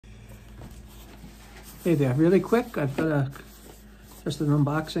Hey there, really quick, I've got just an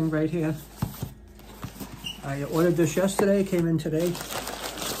unboxing right here. I ordered this yesterday, came in today,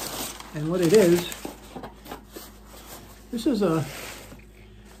 and what it is, this is a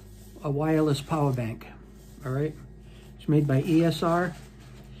wireless power bank, all right? It's made by ESR,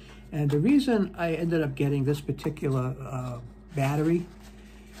 and the reason I ended up getting this particular battery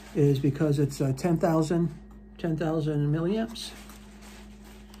is because it's 10,000 milliamps,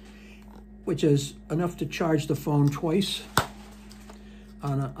 which is enough to charge the phone twice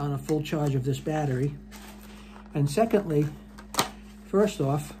on a full charge of this battery. And secondly, first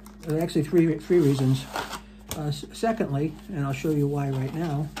off, there are actually three reasons. Secondly, and I'll show you why right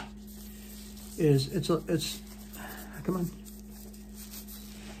now, is it's a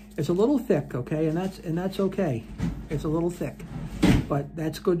little thick, okay, and that's okay. It's a little thick, but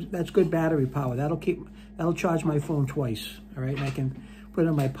that's good. That's good battery power. That'll charge my phone twice. All right, and I can put it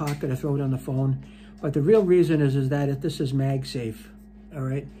in my pocket or throw it on the phone. But the real reason is that this is MagSafe. All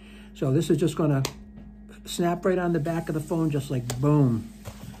right, so this is just going to snap right on the back of the phone, just like boom,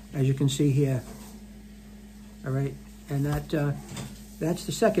 as you can see here. All right, and that's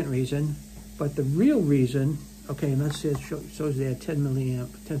the second reason. But the real reason, okay, and that's it. Shows there 10,000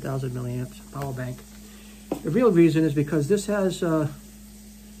 milliamps power bank. The real reason is because this has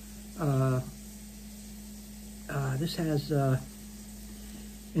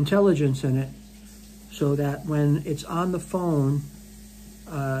intelligence in it, so that when it's on the phone,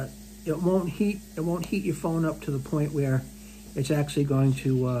 it won't heat your phone up to the point where it's actually going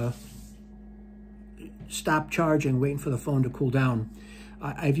to stop charging, waiting for the phone to cool down.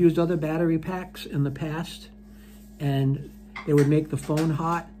 I've used other battery packs in the past, and they would make the phone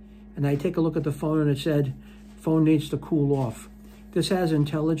hot, and I take a look at the phone and it said, phone needs to cool off. This has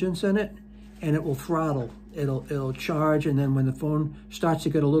intelligence in it, and it will throttle. It'll charge, and then when the phone starts to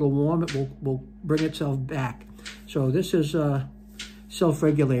get a little warm, it will bring itself back. So this is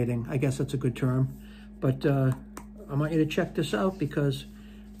self-regulating. I guess that's a good term. But I want you to check this out because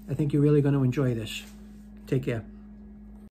I think you're really going to enjoy this. Take care.